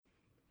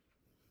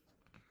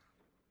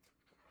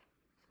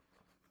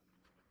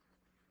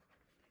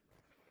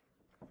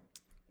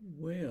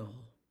Well,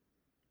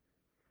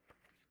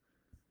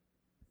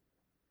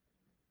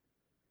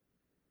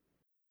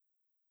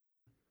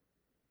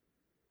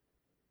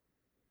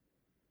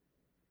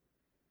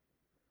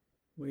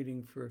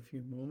 waiting for a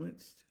few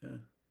moments to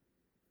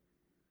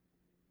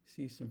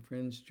see some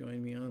friends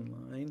join me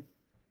online.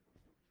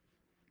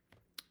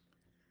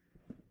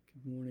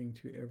 Good morning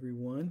to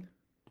everyone.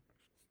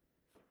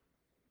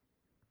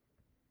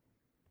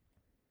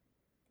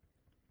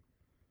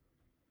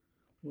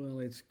 Well,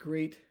 it's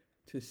great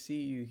to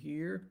see you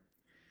here,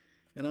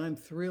 and I'm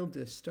thrilled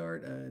to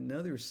start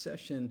another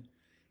session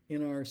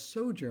in our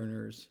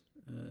Sojourners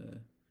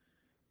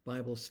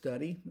Bible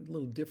study, a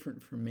little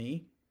different for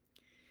me.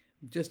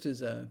 Just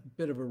as a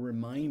bit of a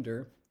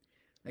reminder,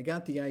 I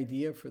got the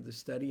idea for the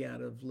study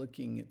out of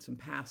looking at some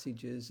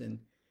passages in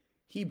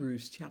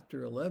Hebrews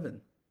chapter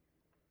 11.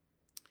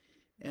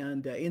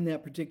 And in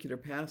that particular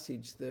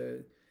passage,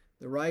 the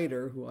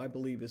writer, who I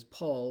believe is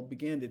Paul,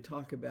 began to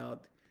talk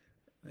about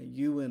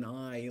you and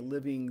I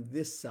living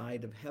this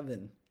side of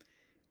heaven.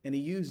 And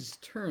he uses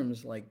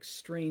terms like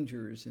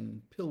strangers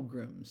and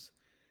pilgrims,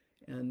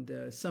 and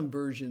some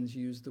versions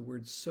use the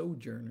word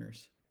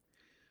sojourners.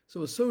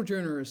 So a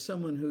sojourner is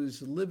someone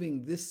who's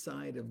living this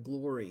side of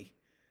glory,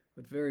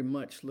 but very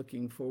much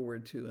looking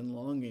forward to and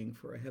longing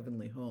for a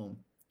heavenly home.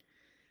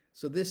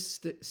 So this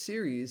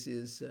series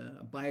is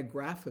a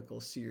biographical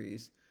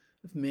series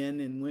of men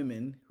and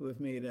women who have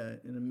made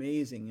an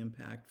amazing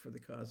impact for the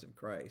cause of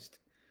Christ.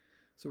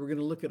 So we're going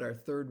to look at our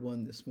third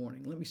one this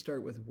morning. Let me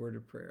start with a word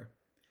of prayer.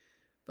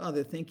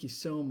 Father, thank you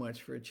so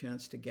much for a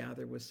chance to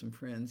gather with some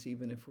friends,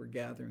 even if we're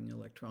gathering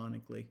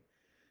electronically.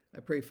 I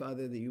pray,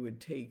 Father, that you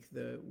would take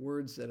the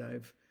words that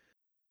I've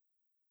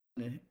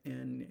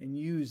and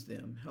use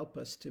them. Help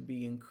us to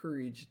be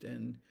encouraged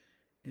and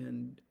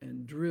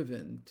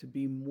driven to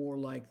be more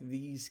like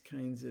these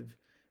kinds of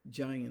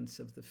giants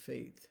of the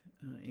faith.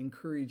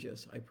 Encourage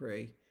us, I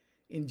pray,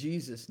 in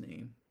Jesus'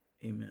 name.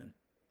 Amen.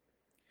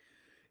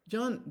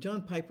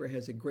 John Piper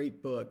has a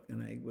great book,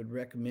 and I would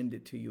recommend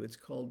it to you. It's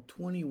called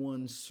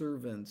 21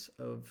 Servants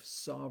of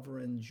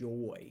Sovereign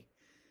Joy.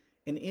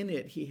 And in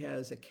it, he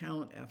has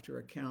account after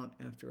account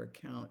after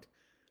account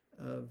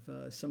of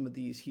some of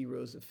these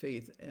heroes of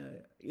faith.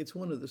 It's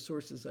one of the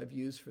sources I've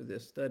used for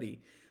this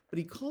study. But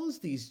he calls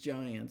these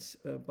giants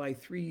by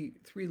three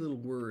little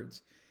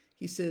words.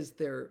 He says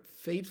they're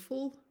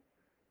faithful,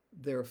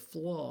 they're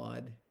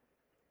flawed,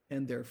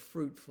 and they're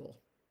fruitful.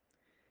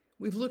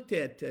 We've looked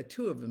at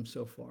two of them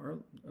so far.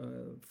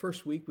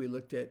 First week, we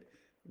looked at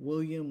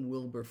William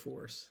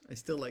Wilberforce. I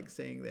still like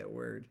saying that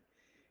word.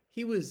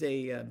 He was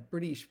a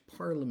British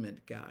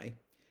Parliament guy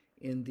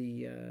in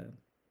the,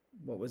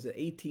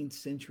 18th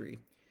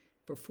century.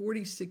 For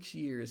 46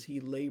 years, he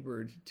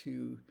labored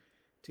to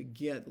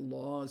get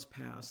laws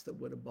passed that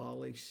would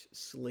abolish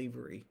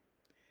slavery.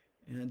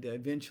 And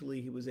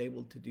eventually he was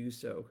able to do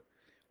so.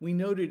 We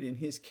noted in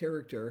his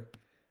character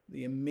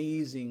the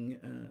amazing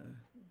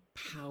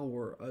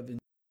power of.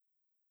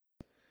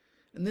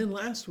 And then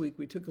last week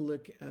we took a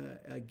look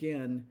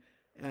again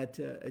at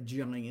a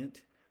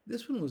giant.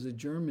 This one was a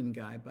German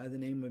guy by the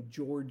name of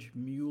George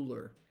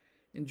Mueller.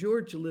 And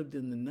George lived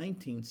in the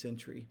 19th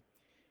century.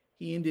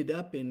 He ended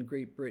up in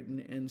Great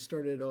Britain and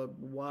started a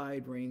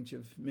wide range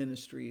of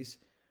ministries.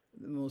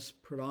 The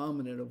most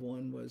predominant of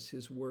one was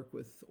his work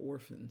with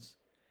orphans.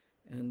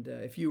 And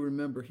if you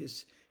remember,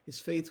 his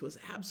faith was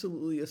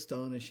absolutely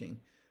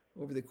astonishing.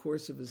 Over the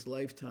course of his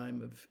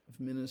lifetime of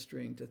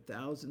ministering to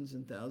thousands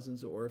and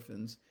thousands of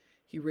orphans,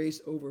 he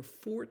raised over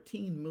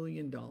 $14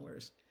 million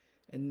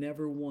and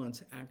never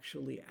once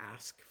actually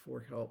asked for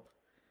help.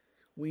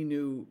 We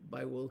knew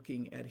by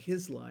looking at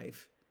his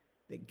life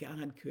that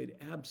God could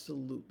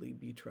absolutely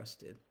be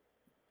trusted.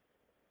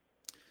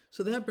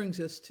 So that brings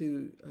us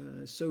to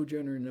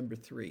sojourner number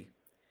 3.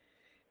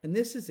 And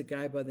this is a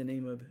guy by the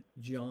name of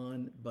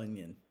John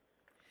Bunyan.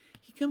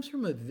 He comes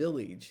from a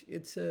village.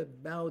 It's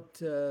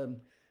about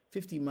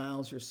 50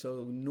 miles or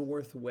so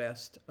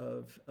northwest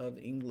of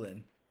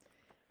England.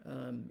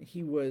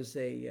 He was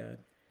an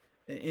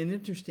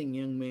interesting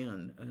young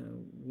man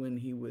when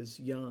he was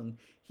young.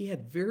 He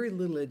had very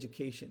little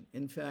education.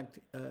 In fact,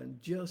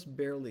 just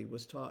barely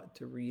was taught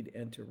to read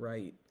and to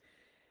write.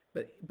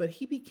 But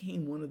he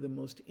became one of the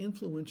most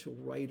influential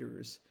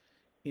writers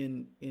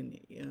in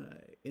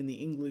the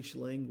English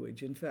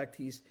language. In fact,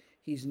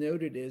 he's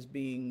noted as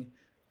being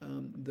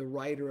the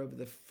writer of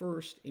the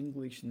first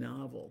English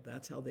novel.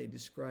 That's how they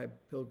describe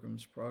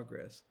Pilgrim's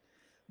Progress.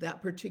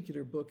 That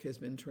particular book has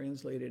been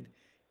translated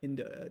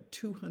into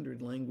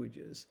 200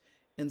 languages,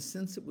 and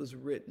since it was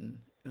written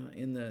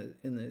in the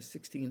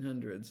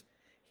 1600s,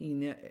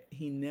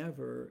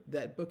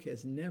 that book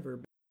has never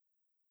been.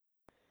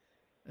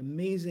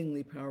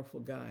 Amazingly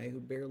powerful guy who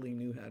barely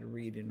knew how to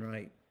read and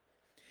write.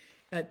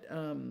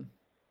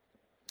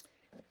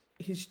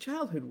 His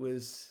childhood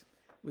was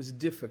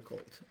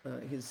difficult.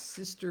 His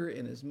sister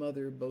and his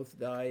mother both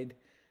died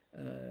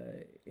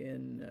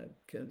in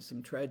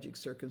some tragic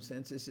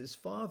circumstances. His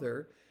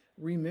father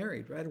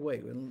remarried right away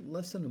in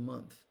less than a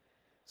month.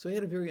 So he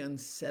had a very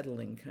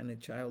unsettling kind of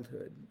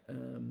childhood.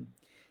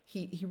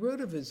 he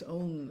wrote of his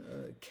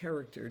own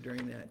character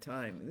during that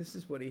time. And this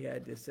is what he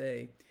had to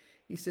say.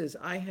 He says,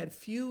 I had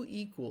few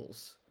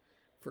equals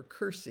for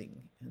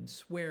cursing and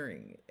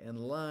swearing and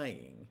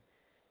lying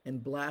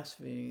and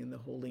blaspheming the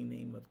holy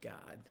name of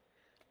God.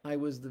 I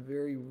was the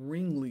very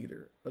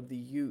ringleader of the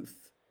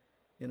youth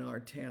in our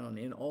town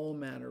in all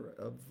manner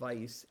of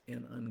vice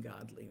and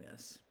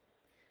ungodliness.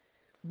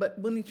 But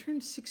when he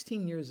turned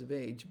 16 years of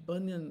age,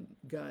 Bunyan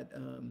got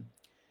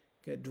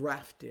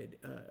drafted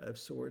of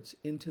sorts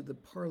into the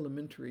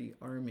parliamentary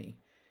army.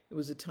 It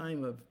was a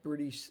time of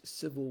British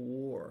Civil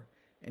War,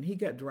 and he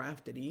got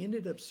drafted. He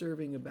ended up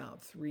serving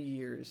about 3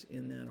 years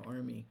in that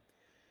army.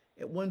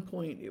 At one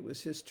point, it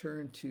was his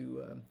turn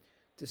to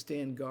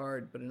stand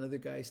guard, but another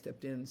guy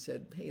stepped in and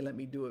said, hey, let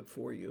me do it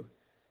for you.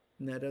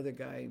 And that other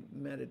guy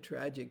met a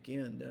tragic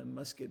end. A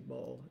musket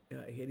ball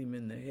hit him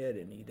in the head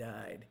and he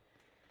died.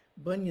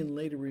 Bunyan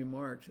later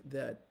remarked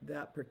that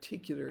that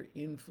particular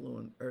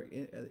influence or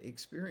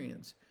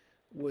experience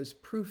was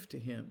proof to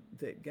him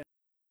that God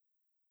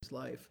used his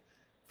life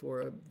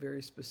for a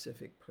very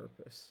specific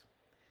purpose.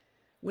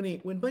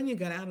 When Bunyan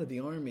got out of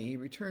the army, he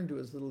returned to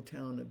his little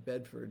town of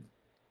Bedford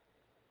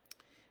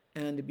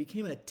and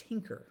became a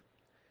tinker.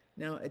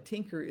 Now, a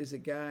tinker is a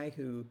guy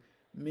who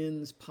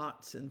mends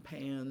pots and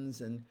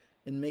pans and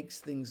makes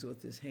things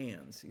with his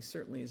hands. He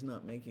certainly is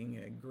not making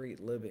a great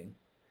living.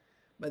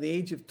 By the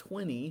age of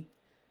 20,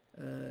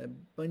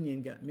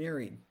 Bunyan got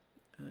married,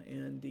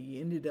 and he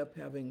ended up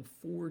having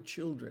 4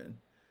 children,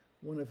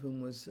 one of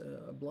whom was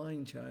a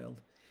blind child.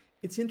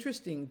 It's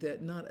interesting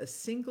that not a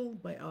single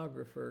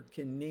biographer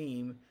can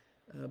name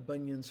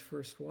Bunyan's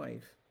first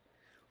wife.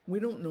 We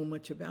don't know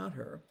much about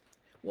her.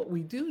 What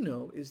we do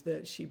know is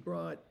that she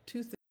brought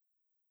 2 things,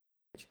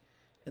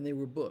 and they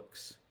were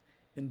books.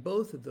 And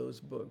both of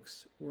those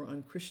books were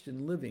on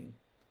Christian living.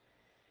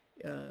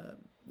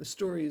 The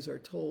stories are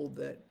told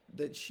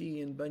that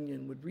she and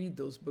Bunyan would read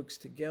those books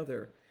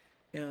together,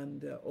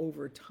 and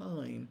over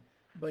time,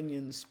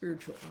 Bunyan's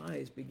spiritual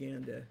eyes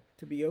began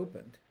to be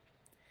opened.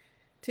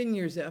 10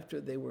 years after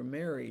they were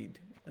married,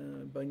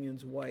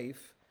 Bunyan's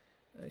wife,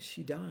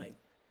 she died,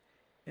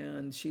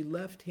 and she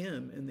left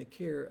him in the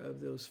care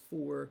of those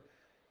 4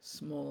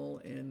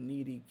 small and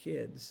needy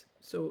kids.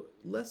 So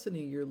less than a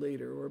year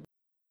later,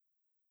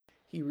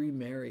 he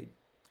remarried.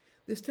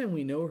 This time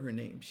we know her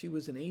name. She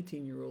was an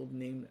 18-year-old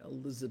named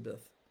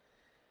Elizabeth.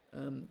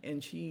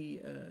 And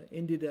she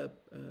ended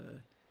up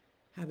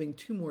having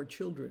 2 more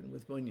children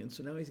with Bunyan.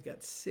 So now he's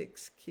got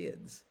 6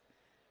 kids,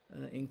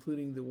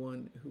 including the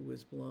one who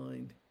was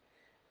blind.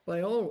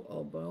 By all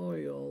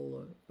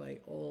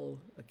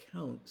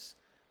accounts,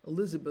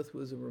 Elizabeth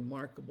was a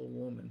remarkable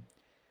woman,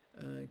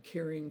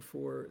 caring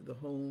for the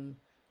home,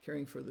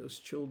 caring for those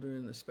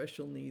children, the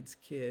special needs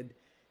kid.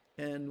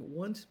 And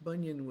once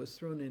Bunyan was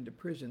thrown into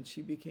prison,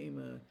 she became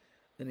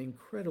an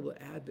incredible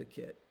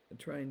advocate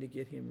trying to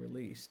get him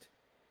released.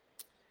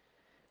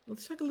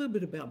 Let's talk a little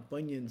bit about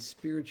Bunyan's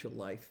spiritual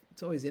life.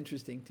 It's always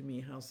interesting to me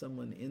how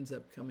someone ends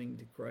up coming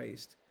to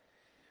Christ.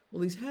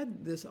 Well, he's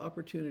had this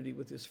opportunity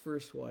with his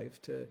first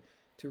wife to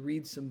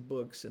read some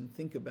books and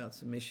think about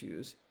some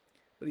issues,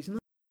 but he's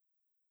not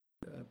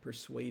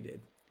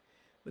persuaded.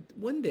 But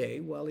one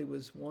day, while he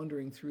was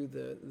wandering through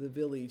the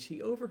village,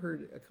 he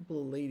overheard a couple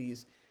of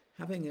ladies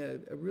having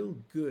a real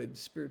good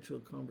spiritual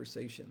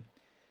conversation.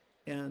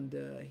 And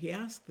he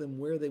asked them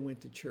where they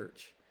went to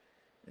church.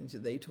 And so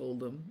they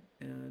told him,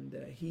 and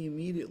he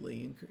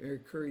immediately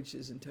encouraged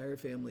his entire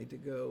family to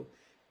go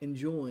and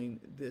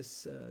join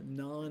this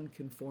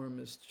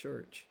non-conformist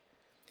church.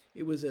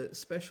 It was a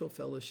special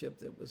fellowship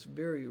that was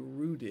very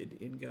rooted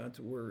in God's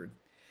Word.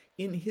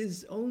 In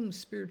his own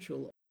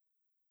spiritual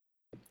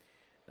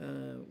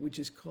which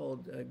is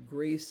called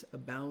Grace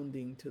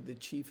Abounding to the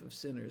Chief of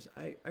Sinners.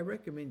 I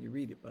recommend you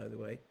read it, by the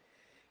way.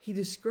 He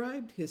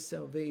described his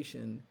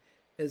salvation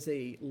as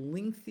a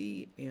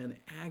lengthy and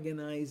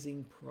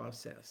agonizing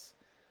process,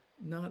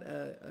 not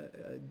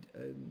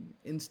an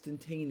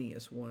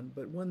instantaneous one,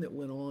 but one that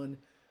went on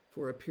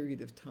for a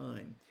period of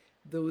time.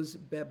 Those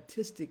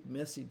Baptistic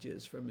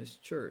messages from his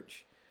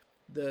church,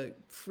 the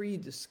free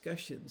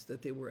discussions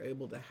that they were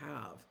able to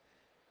have,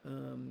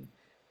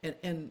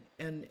 and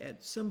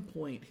at some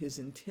point, his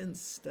intense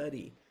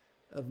study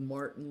of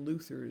Martin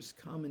Luther's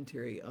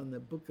commentary on the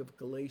book of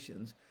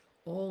Galatians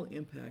all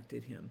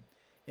impacted him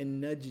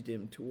and nudged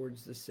him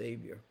towards the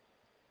Savior.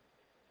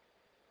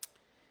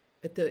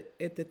 At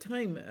the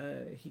time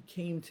he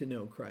came to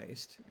know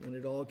Christ, when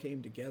it all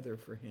came together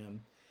for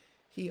him,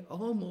 he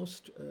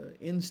almost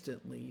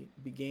instantly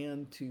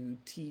began to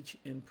teach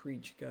and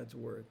preach God's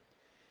Word.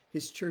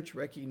 His church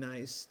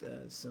recognized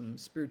some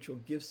spiritual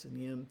gifts in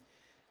him,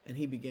 and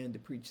he began to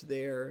preach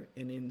there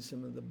and in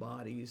some of the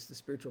bodies, the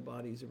spiritual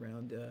bodies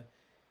around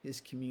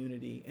his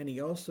community. And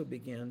he also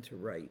began to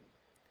write.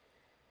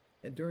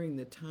 And during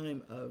the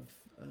time of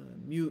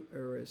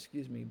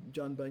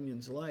John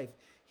Bunyan's life,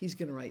 he's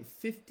going to write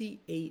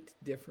 58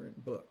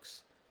 different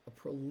books, a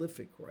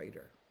prolific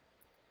writer.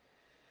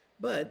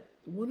 But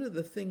one of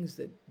the things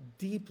that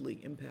deeply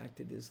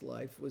impacted his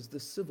life was the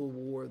Civil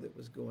War that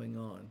was going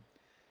on.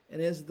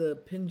 And as the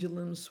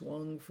pendulum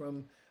swung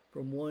from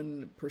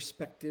one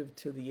perspective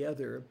to the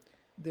other,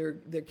 there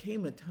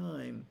came a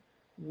time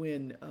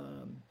when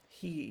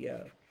he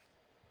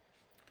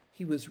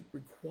was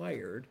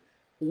required,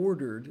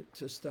 ordered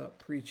to stop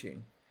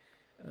preaching.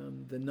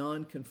 The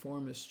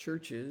nonconformist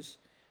churches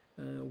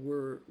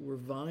were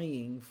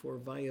vying for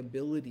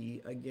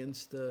viability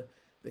against the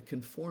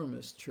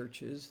conformist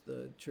churches,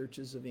 the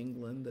churches of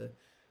England,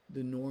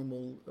 the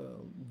normal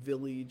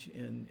village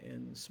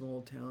and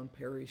small town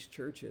parish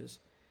churches.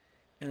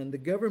 And the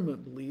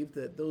government believed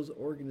that those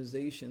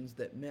organizations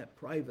that met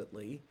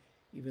privately,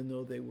 even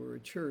though they were a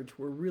church,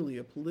 were really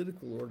a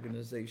political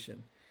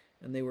organization.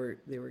 And they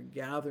were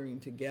gathering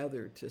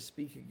together to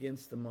speak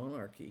against the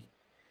monarchy.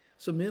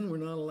 So men were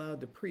not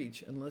allowed to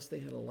preach unless they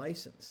had a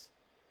license.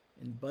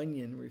 And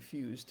Bunyan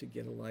refused to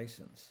get a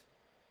license.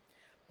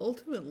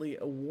 Ultimately,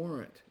 a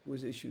warrant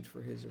was issued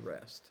for his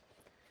arrest.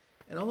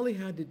 And all he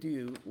had to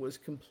do was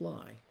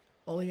comply.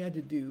 All he had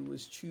to do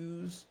was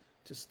choose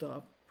to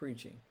stop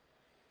preaching.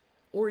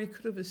 Or he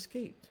could have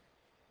escaped.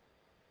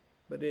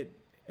 But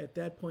at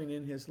that point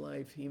in his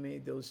life, he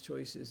made those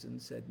choices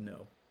and said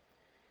no.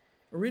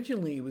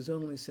 Originally, he was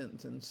only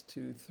sentenced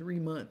to 3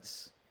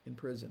 months in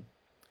prison,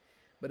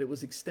 but it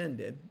was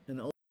extended,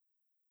 and ultimately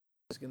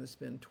he was going to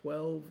spend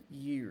 12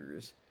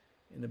 years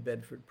in a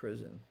Bedford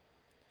prison.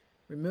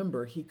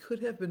 Remember, he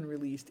could have been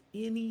released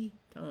any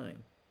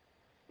time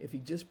if he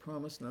just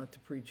promised not to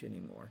preach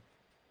anymore.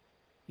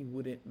 He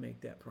wouldn't make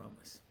that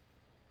promise.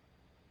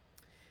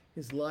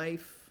 His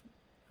life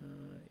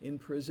in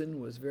prison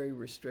was very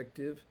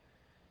restrictive.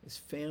 His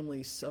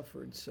family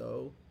suffered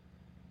so.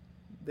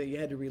 They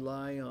had to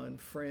rely on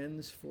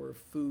friends for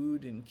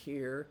food and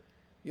care.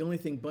 The only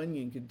thing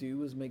Bunyan could do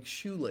was make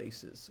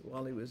shoelaces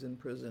while he was in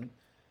prison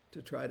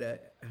to try to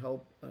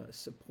help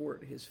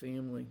support his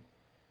family.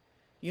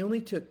 He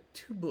only took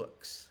 2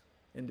 books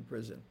into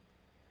prison.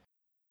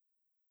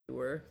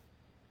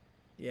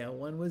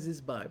 One was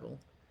his Bible,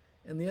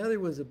 and the other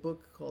was a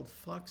book called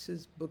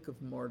Fox's Book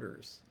of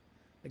Martyrs.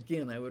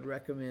 Again, I would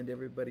recommend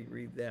everybody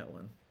read that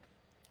one.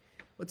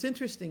 What's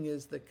interesting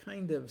is the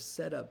kind of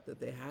setup that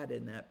they had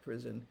in that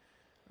prison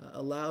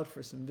allowed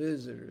for some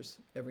visitors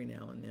every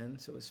now and then,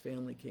 so his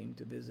family came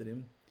to visit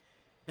him.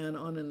 And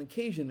on an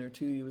occasion or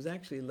two, he was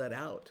actually let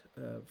out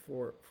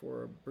for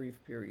a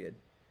brief period.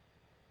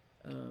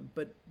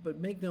 But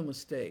make no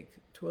mistake,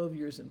 12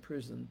 years in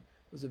prison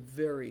was a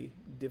very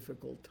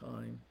difficult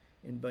time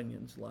in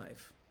Bunyan's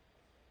life.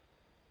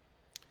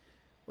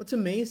 What's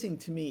amazing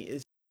to me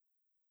is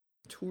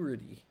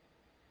maturity.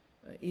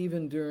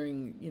 Even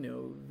during,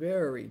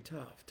 very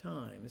tough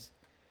times,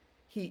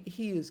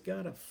 he has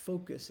got a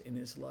focus in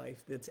his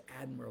life that's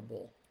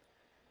admirable.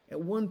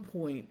 At one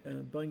point,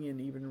 Bunyan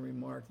even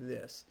remarked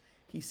this.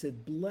 He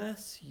said,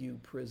 "Bless you,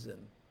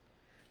 prison,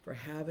 for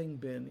having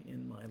been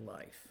in my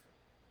life."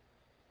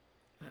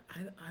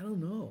 I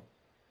don't know.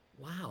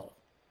 Wow.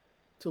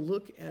 To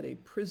look at a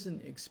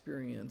prison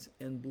experience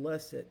and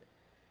bless it,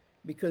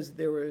 because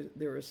there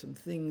were some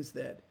things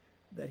that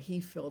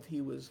he felt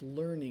he was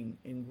learning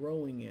and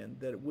growing in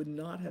that would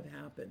not have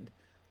happened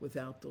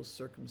without those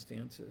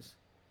circumstances.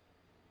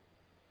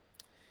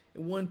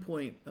 At one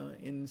point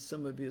in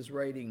some of his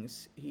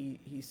writings,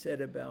 he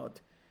said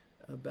about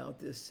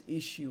this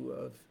issue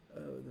of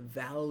the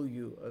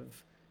value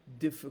of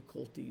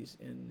difficulties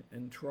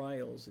and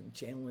trials and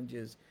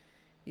challenges.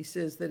 He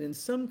says that in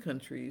some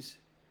countries,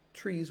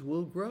 trees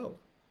will grow,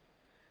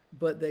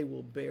 but they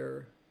will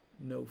bear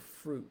no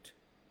fruit.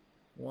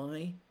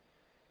 Why?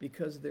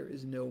 Because there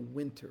is no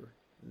winter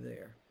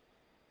there.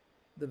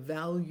 The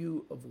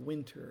value of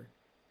winter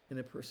in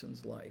a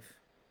person's life.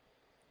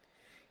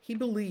 He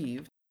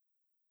believed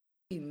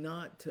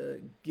not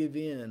to give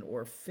in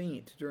or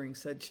faint during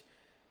such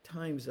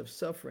times of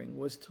suffering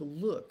was to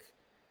look,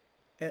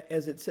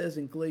 as it says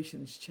in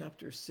Galatians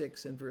chapter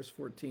 6 and verse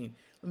 14.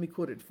 Let me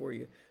quote it for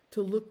you.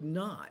 To look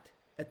not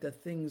at the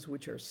things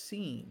which are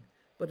seen,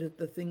 but at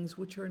the things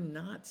which are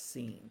not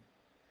seen.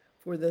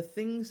 For the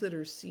things that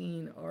are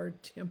seen are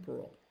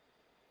temporal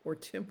or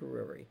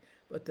temporary,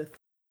 but the things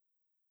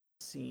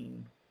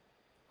seen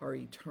are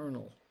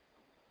eternal.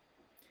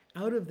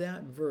 Out of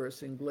that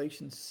verse in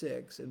Galatians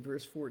 6 and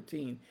verse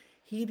 14,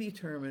 he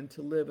determined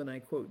to live, and I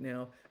quote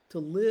now, to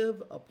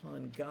live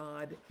upon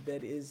God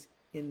that is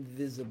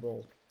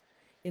invisible.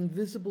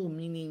 Invisible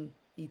meaning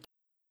eternal.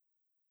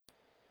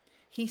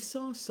 He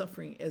saw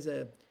suffering as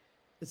a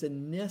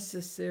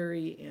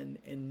necessary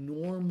and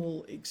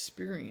normal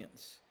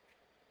experience.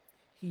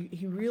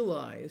 He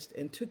realized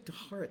and took to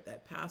heart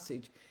that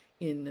passage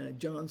in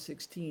John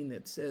 16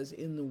 that says,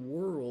 in the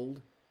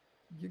world,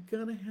 you're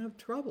going to have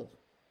trouble.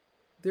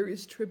 There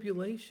is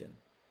tribulation.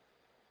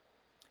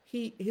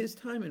 His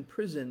time in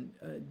prison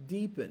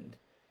deepened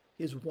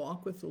his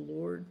walk with the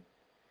Lord,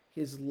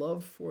 his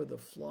love for the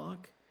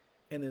flock,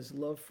 and his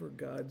love for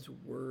God's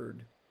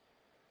word.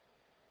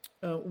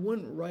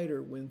 One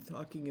writer, when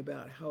talking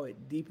about how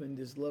it deepened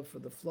his love for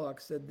the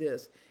flock, said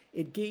this: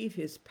 it gave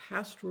his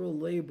pastoral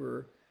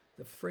labor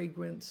the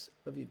fragrance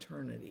of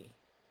eternity.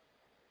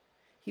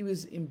 He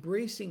was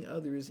embracing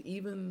others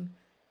even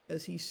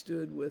as he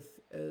stood with,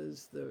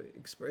 as the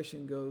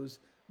expression goes,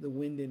 the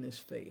wind in his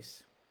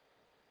face.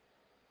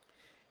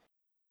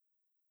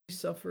 He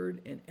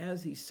suffered, and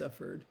as he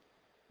suffered,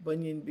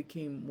 Bunyan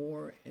became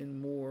more and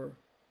more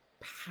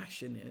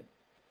passionate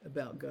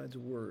about God's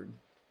word.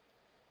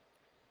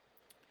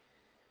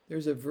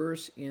 There's a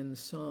verse in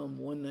Psalm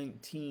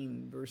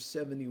 119, verse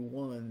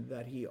 71,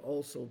 that he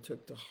also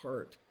took to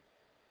heart.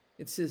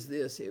 It says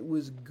this: "It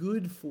was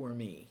good for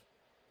me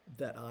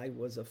that I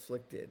was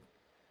afflicted,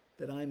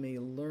 that I may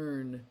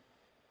learn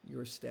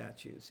your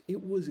statutes."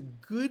 It was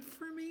good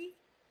for me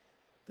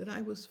that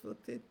I was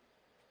afflicted.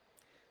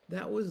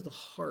 That was the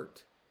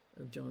heart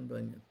of John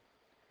Bunyan.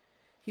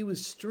 He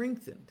was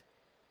strengthened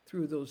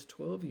through those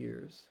 12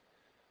 years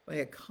by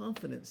a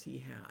confidence he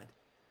had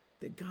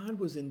that God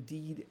was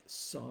indeed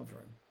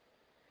sovereign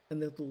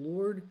and that the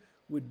Lord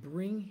would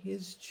bring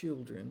his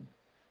children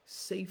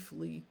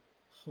safely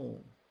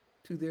home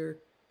to their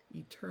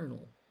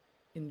eternal,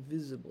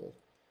 invisible,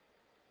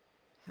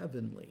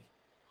 heavenly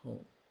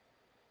home.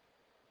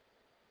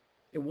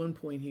 At one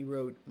point he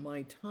wrote,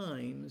 "My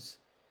times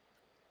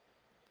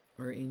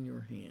are in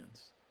your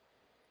hands."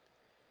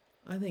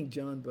 I think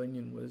John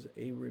Bunyan was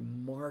a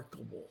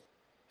remarkable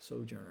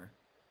sojourner.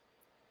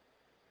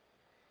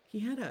 He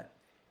had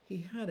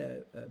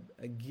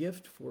a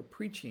gift for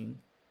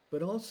preaching,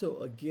 but also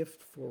a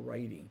gift for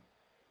writing.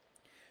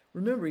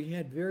 Remember, he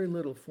had very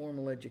little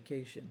formal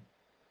education.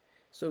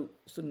 So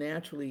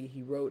naturally,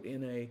 he wrote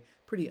in a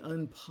pretty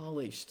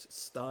unpolished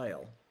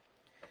style,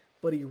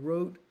 but he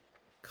wrote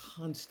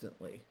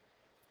constantly.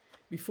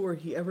 Before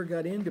he ever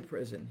got into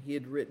prison, he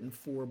had written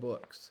 4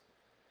 books.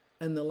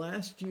 And the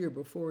last year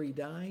before he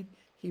died,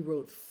 he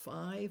wrote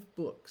 5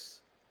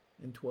 books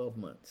in 12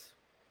 months.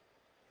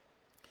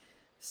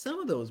 Some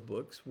of those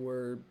books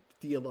were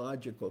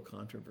theological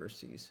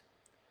controversies,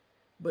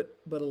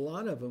 but a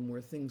lot of them were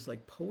things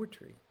like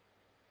poetry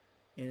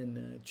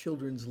and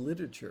children's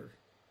literature.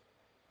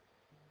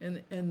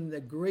 And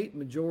the great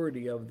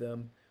majority of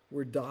them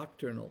were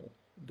doctrinal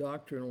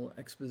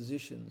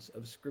expositions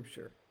of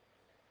Scripture.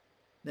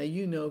 Now,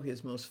 you know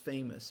his most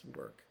famous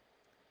work.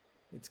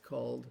 It's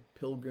called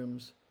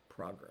Pilgrim's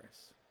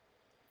Progress,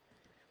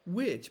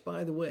 which,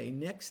 by the way,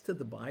 next to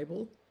the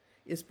Bible,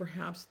 is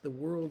perhaps the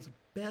world's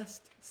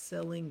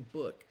best-selling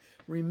book.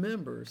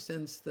 Remember,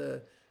 since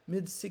the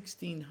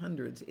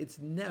mid-1600s, it's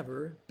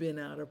never been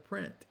out of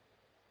print.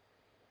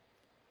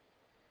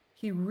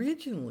 He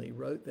originally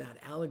wrote that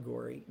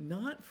allegory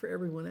not for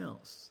everyone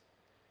else.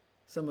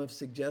 Some have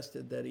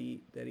suggested that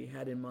he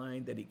had in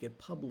mind that he could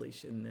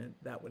publish and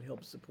that would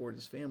help support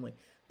his family.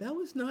 That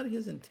was not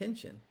his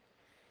intention.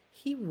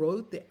 He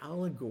wrote the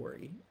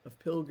allegory of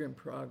Pilgrim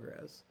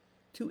Progress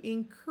to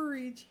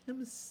encourage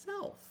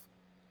himself.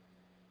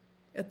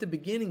 At the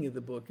beginning of the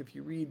book, if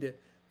you read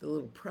the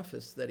little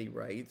preface that he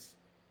writes,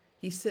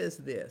 he says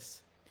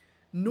this: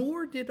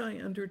 "Nor did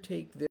I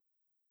undertake this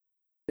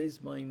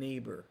as my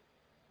neighbor.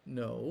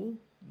 No,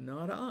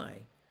 not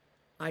I.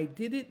 I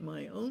did it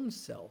my own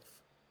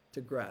self to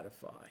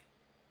gratify."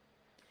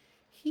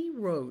 He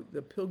wrote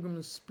the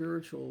Pilgrim's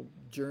spiritual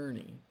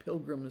journey,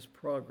 Pilgrim's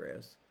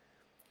Progress,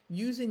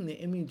 using the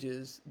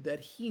images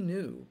that he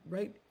knew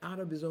right out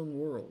of his own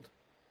world.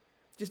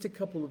 Just a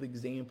couple of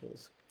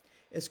examples.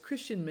 As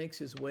Christian makes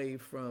his way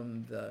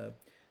from the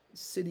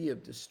city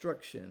of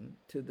destruction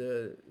to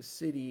the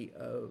city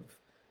of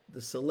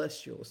the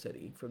celestial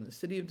city, from the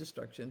city of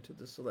destruction to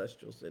the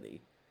celestial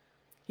city,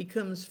 he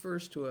comes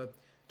first to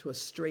a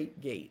straight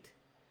gate.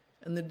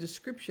 And the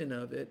description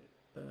of it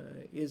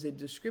is a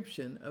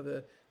description of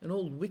an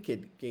old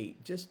wicket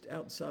gate just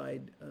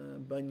outside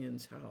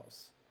Bunyan's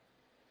house.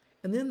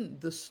 And then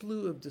the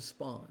Slough of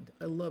Despond.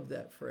 I love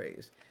that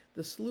phrase.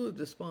 The Slough of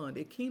Despond.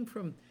 It came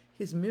from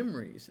his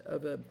memories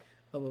of a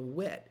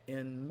wet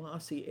and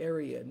mossy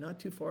area not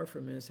too far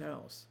from his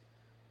house.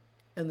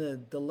 And the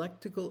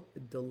delectable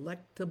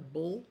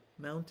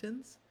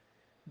mountains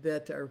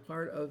that are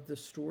part of the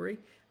story,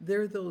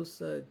 they're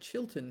those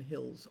Chiltern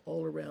Hills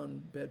all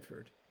around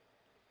Bedford.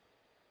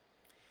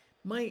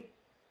 My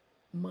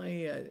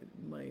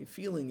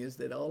feeling is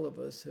that all of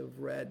us have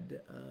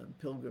read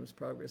Pilgrim's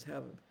Progress,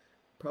 have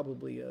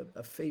probably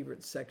a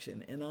favorite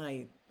section, and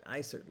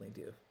I certainly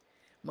do.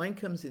 Mine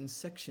comes in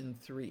section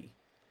 3.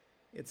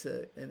 It's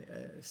a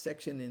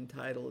section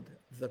entitled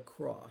 "The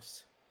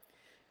Cross."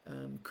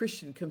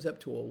 Christian comes up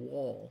to a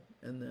wall,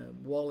 and the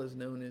wall is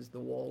known as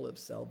the Wall of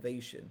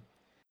Salvation.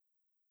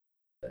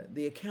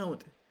 The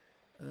account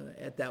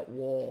at that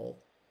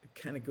wall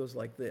kind of goes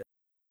like this.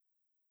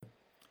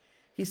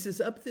 He says,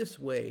 "Up this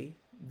way,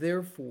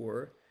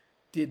 therefore,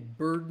 did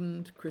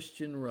burdened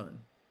Christian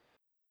run.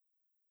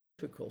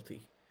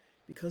 Difficulty,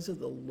 because of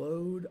the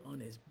load on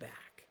his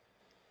back.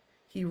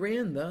 He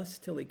ran thus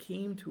till he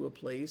came to a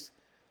place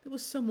that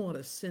was somewhat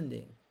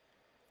ascending,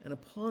 and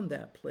upon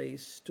that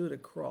place stood a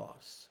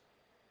cross,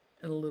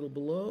 and a little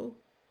below,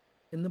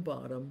 in the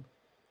bottom,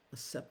 a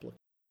sepulchre.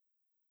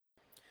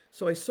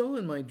 So I saw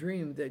in my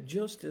dream that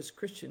just as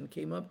Christian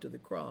came up to the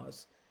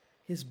cross,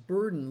 his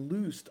burden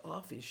loosed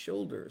off his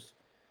shoulders,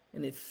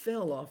 and it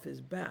fell off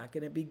his back,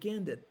 and it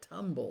began to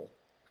tumble,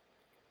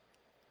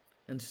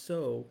 and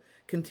so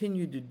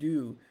continued to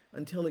do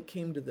until it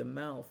came to the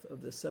mouth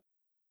of the sepulchre,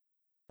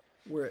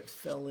 where it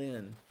fell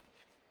in,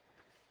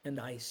 and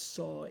I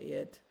saw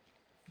it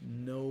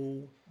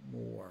no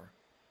more.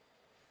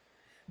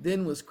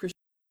 Then was Christian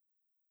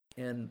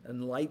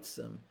and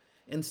lightsome,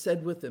 and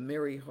said with a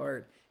merry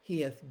heart,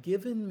 He hath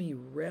given me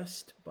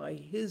rest by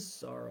his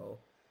sorrow,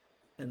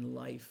 and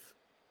life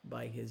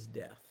by his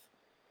death.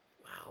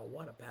 Wow,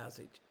 what a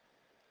passage.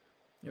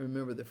 I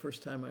remember the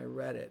first time I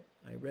read it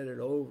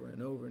over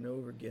and over and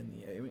over again.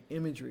 The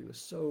imagery was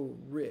so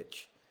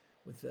rich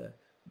with the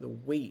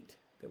weight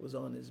that was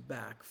on his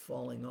back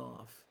falling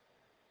off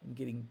and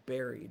getting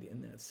buried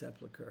in that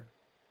sepulcher,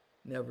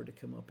 never to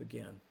come up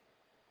again.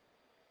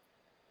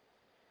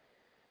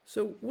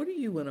 So what do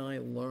you and I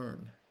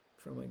learn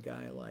from a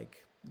guy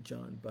like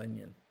John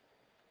Bunyan,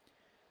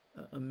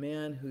 a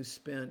man who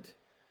spent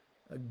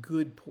a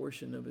good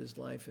portion of his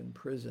life in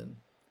prison,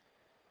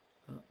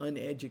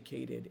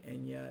 uneducated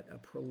and yet a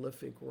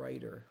prolific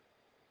writer,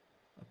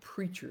 a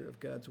preacher of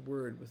God's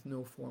word with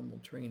no formal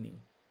training,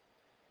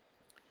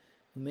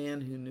 a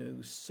man who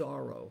knew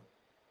sorrow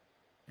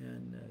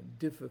and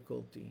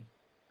difficulty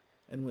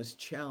and was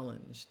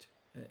challenged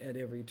at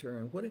every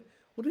turn. What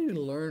do you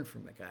learn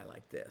from a guy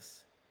like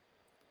this?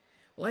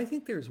 Well, I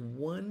think there's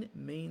one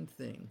main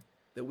thing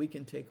that we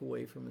can take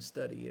away from a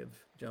study of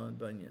John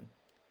Bunyan,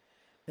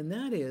 and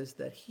that is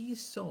that he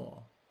saw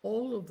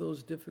all of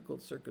those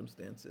difficult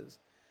circumstances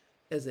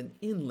as an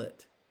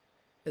inlet,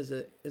 as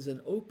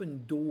an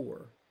open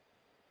door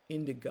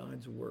into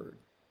God's word.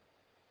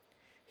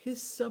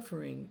 His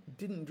suffering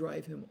didn't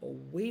drive him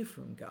away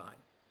from God.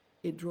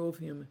 It drove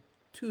him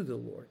to the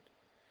Lord.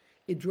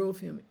 It drove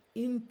him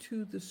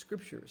into the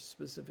scriptures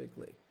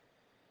specifically.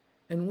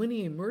 And when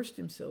he immersed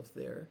himself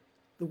there,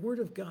 the word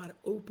of God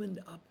opened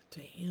up to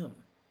him.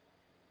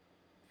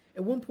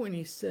 At one point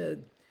he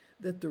said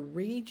that the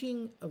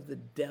raging of the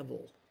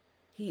devil,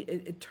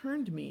 it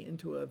turned me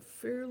into a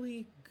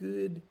fairly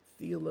good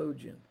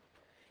theologian,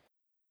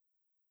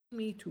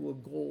 me to a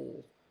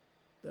goal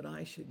that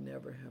I should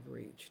never have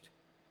reached.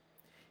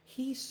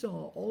 He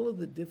saw all of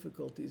the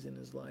difficulties in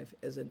his life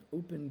as an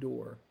open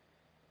door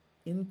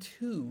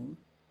into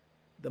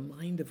the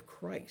mind of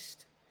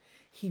Christ.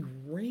 He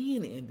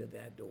ran into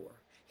that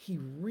door. He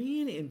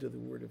ran into the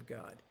Word of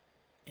God,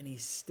 and he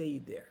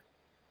stayed there.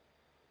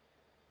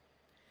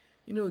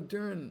 You know,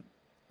 during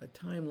a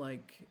time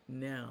like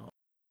now,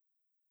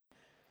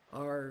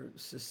 our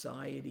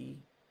society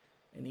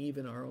and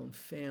even our own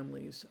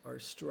families are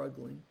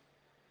struggling.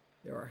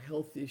 There are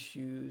health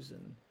issues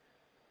and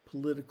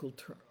political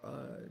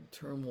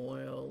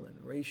turmoil and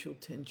racial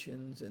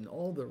tensions and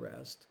all the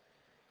rest.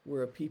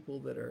 We're a people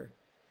that are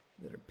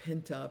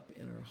pent up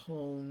in our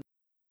homes,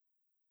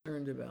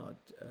 concerned about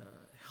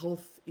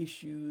health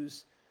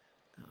issues,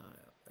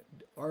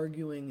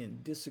 arguing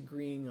and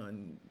disagreeing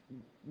on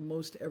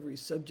most every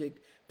subject.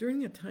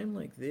 During a time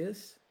like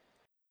this,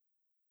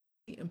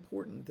 it's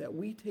important that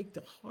we take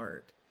to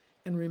heart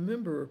and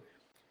remember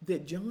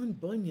that John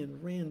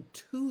Bunyan ran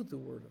to the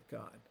Word of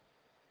God.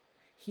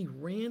 He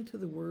ran to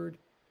the Word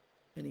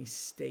and he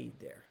stayed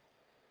there.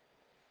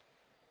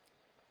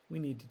 We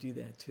need to do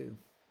that too.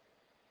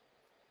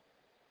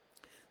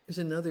 There's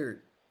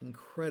another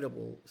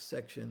incredible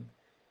section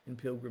in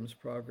Pilgrim's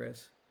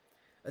Progress,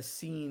 a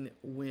scene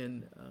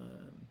when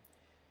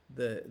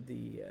the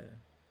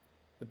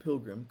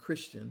pilgrim,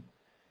 Christian,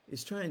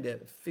 is trying to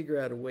figure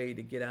out a way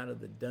to get out of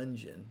the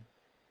dungeon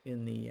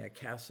in the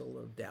Castle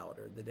of Doubt,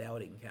 or the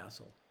Doubting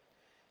Castle.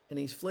 And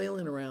he's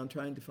flailing around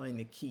trying to find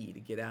the key to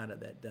get out of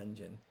that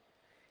dungeon.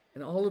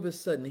 And all of a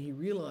sudden he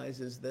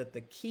realizes that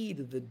the key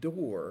to the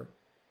door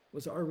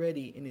was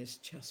already in his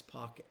chest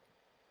pocket.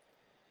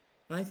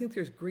 And I think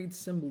there's great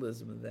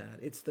symbolism of that.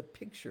 It's the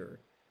picture,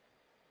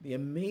 the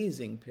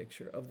amazing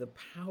picture of the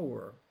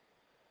power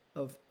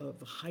of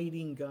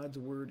hiding God's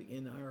word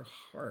in our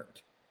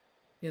heart,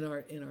 in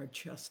our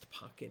chest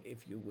pocket,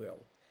 if you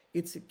will.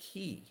 It's a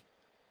key.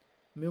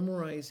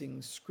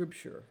 Memorizing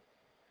scripture.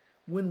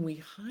 When we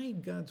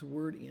hide God's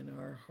word in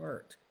our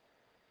heart,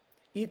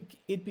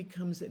 it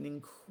becomes an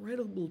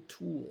incredible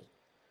tool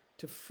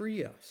to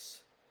free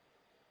us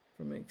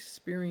from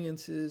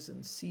experiences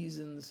and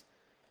seasons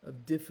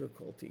of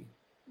difficulty,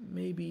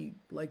 maybe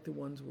like the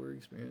ones we're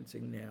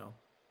experiencing now.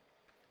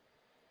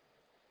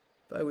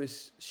 If I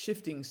was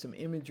shifting some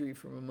imagery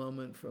from a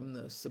moment from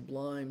the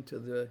sublime to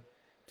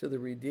the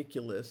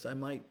ridiculous, I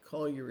might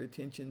call your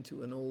attention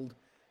to an old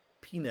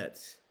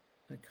Peanuts,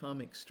 a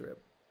comic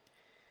strip.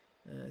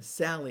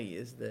 Sally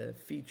is the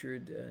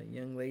featured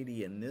young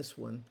lady in this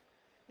one,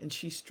 and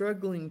she's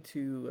struggling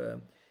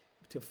to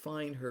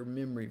find her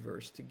memory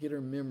verse, to get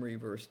her memory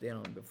verse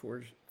down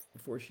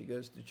before she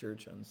goes to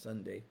church on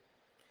Sunday.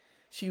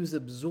 She was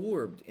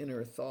absorbed in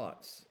her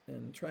thoughts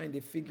and trying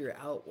to figure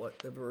out what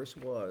the verse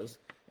was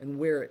and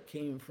where it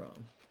came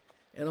from.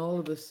 And all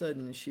of a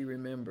sudden she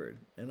remembered,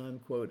 and I'm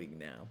quoting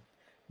now,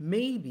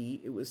 maybe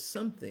it was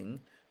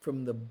something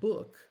from the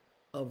book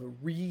of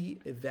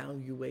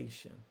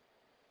re-evaluation.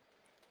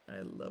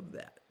 I love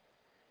that.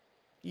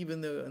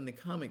 Even though in the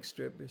comic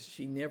strip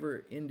she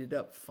never ended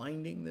up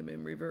finding the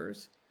memory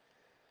verse,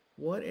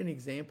 what an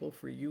example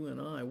for you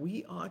and I.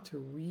 We ought to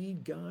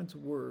read God's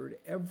word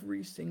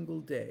every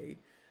single day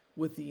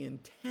with the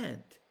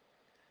intent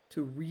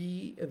to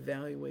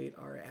reevaluate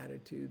our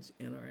attitudes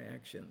and our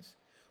actions.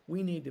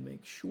 We need to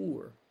make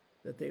sure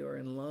that they are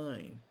in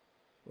line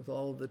with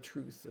all the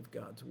truth of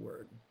God's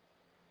word.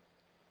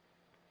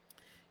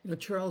 You know,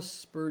 Charles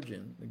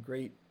Spurgeon, the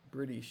great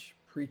British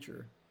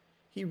preacher,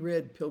 he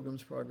read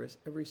Pilgrim's Progress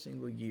every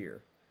single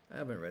year. I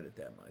haven't read it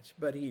that much,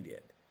 but he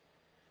did.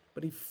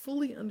 But he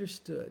fully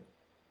understood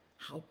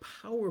how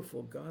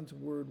powerful God's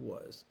word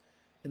was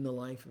in the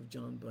life of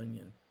John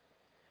Bunyan.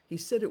 He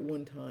said at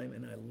one time,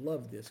 and I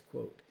love this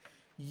quote,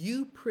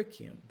 "You prick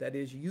him," that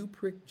is, you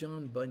prick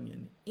John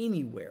Bunyan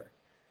anywhere,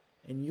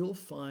 "and you'll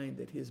find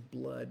that his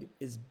blood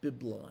is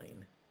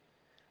bibline."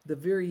 The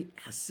very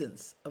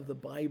essence of the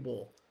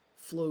Bible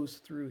flows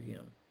through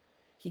him.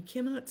 He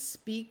cannot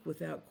speak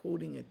without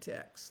quoting a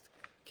text.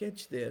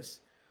 Catch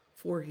this,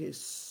 for his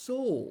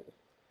soul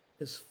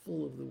is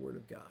full of the Word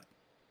of God.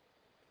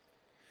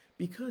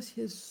 Because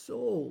his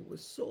soul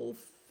was so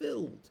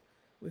filled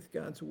with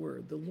God's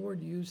Word, the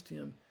Lord used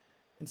him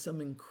in some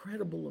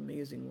incredible,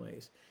 amazing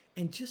ways.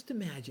 And just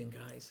imagine,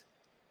 guys,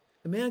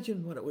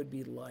 imagine what it would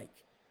be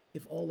like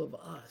if all of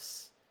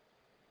us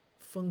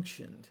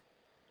functioned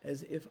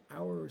as if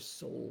our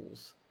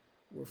souls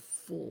were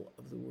full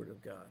of the Word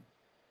of God.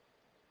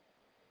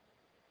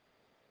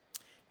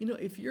 You know,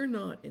 if you're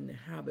not in the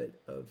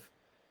habit of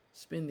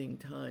spending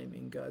time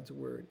in God's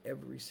Word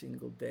every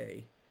single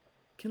day,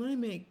 can I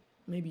make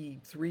maybe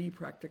 3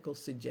 practical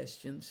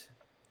suggestions?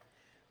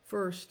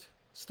 First,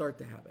 start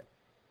the habit.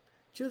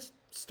 Just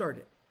start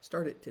it.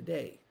 Start it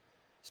today.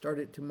 Start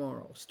it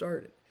tomorrow.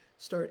 Start it.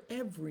 Start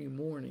every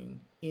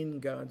morning in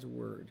God's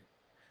Word.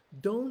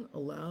 Don't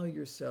allow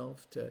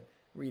yourself to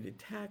read a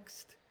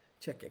text,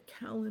 check a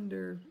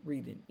calendar,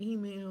 read an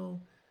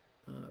email,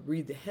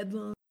 read the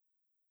headline,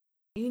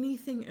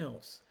 anything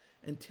else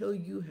until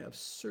you have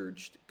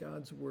searched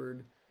God's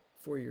Word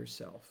for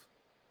yourself.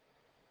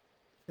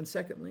 And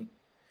secondly,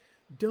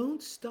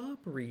 don't stop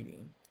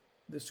reading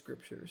the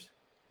Scriptures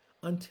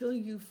until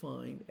you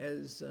find,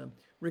 as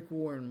Rick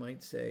Warren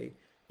might say,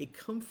 a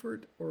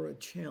comfort or a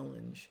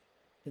challenge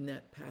in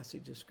that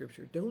passage of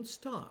Scripture. Don't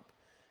stop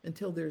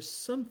until there's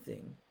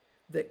something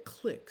that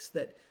clicks,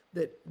 that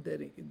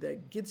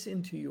gets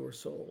into your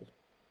soul.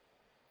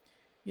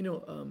 You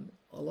know,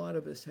 a lot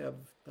of us have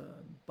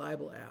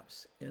Bible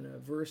apps, and a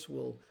verse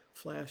will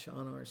flash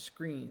on our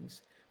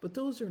screens, but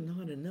those are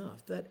not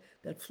enough.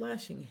 That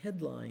flashing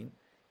headline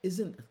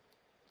isn't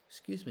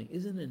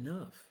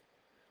enough.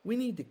 We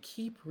need to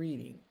keep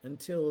reading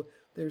until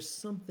there's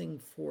something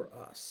for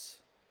us.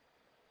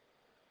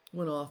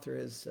 One author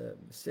has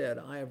said,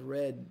 "I have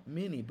read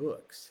many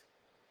books,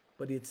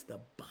 but it's the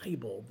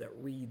Bible that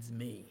reads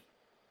me."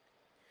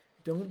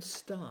 Don't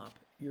stop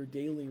your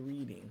daily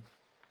reading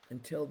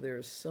until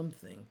there's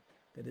something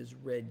that has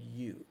read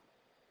you.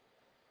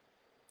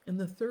 And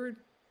the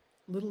third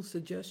little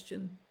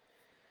suggestion,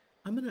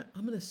 I'm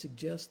gonna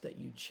suggest that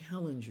you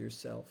challenge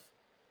yourself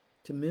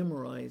to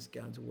memorize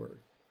God's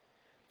Word.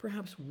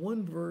 Perhaps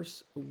one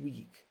verse a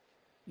week.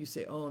 You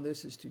say, "Oh,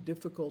 this is too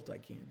difficult, I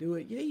can't do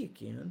it." Yeah, you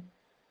can.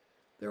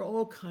 There are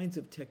all kinds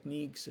of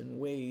techniques and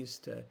ways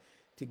to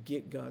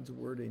get God's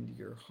Word into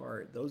your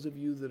heart. Those of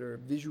you that are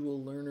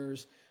visual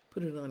learners,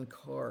 put it on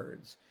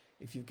cards.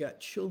 If you've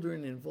got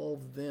children,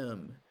 involve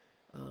them.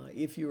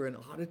 If you're an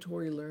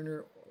auditory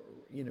learner,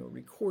 you know,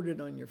 record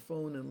it on your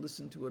phone and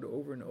listen to it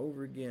over and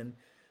over again.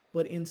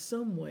 But in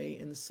some way,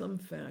 in some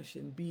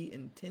fashion, be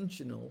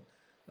intentional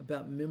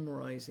about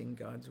memorizing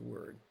God's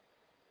Word.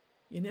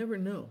 You never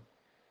know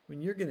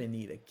when you're going to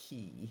need a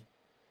key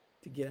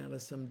to get out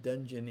of some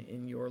dungeon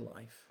in your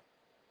life.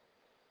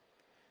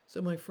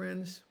 So, my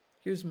friends,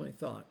 here's my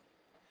thought.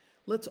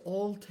 Let's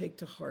all take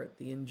to heart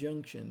the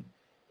injunction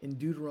in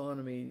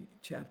Deuteronomy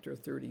chapter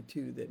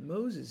 32 that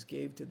Moses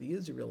gave to the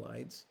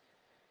Israelites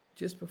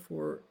just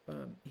before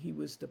he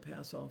was to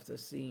pass off the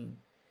scene.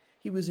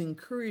 He was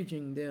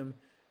encouraging them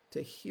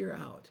to hear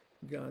out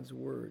God's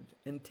word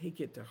and take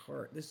it to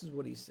heart. This is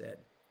what he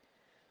said.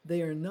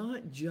 They are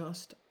not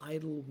just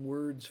idle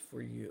words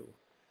for you.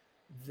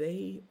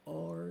 They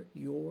are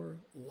your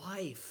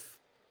life.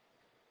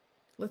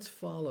 Let's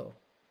follow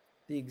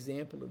the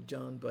example of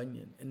John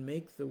Bunyan and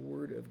make the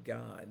word of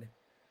God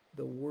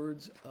the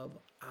words of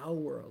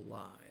our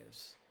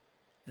lives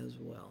as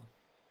well.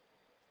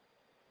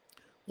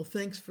 Well,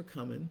 thanks for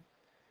coming.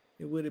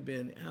 It would have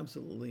been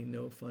absolutely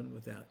no fun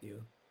without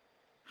you.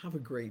 Have a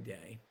great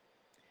day.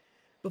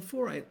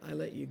 Before I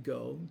let you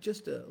go,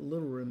 just a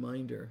little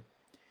reminder.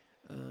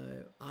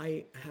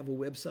 I have a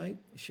website,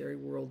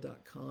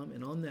 sherryworld.com,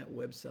 and on that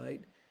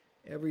website,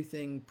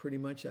 everything pretty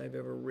much I've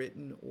ever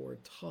written or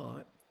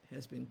taught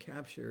has been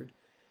captured,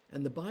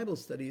 and the Bible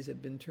studies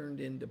have been turned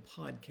into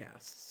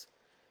podcasts.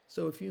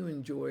 So if you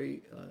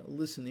enjoy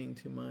listening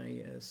to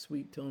my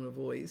sweet tone of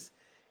voice,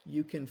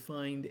 you can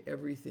find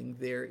everything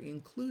there,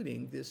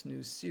 including this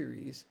new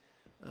series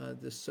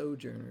the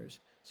Sojourners.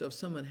 So if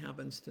someone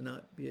happens to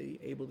not be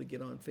able to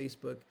get on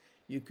Facebook,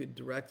 you could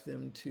direct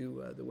them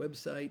to the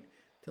website,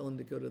 tell them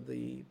to go to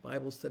the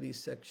Bible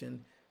studies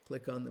section,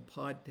 click on the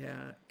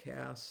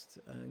podcast,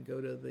 and go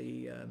to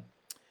the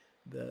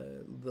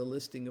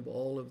listing of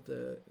all of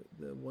the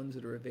ones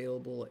that are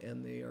available,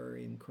 and they are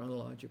in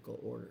chronological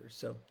order.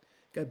 So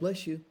God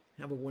bless you.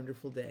 Have a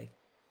wonderful day.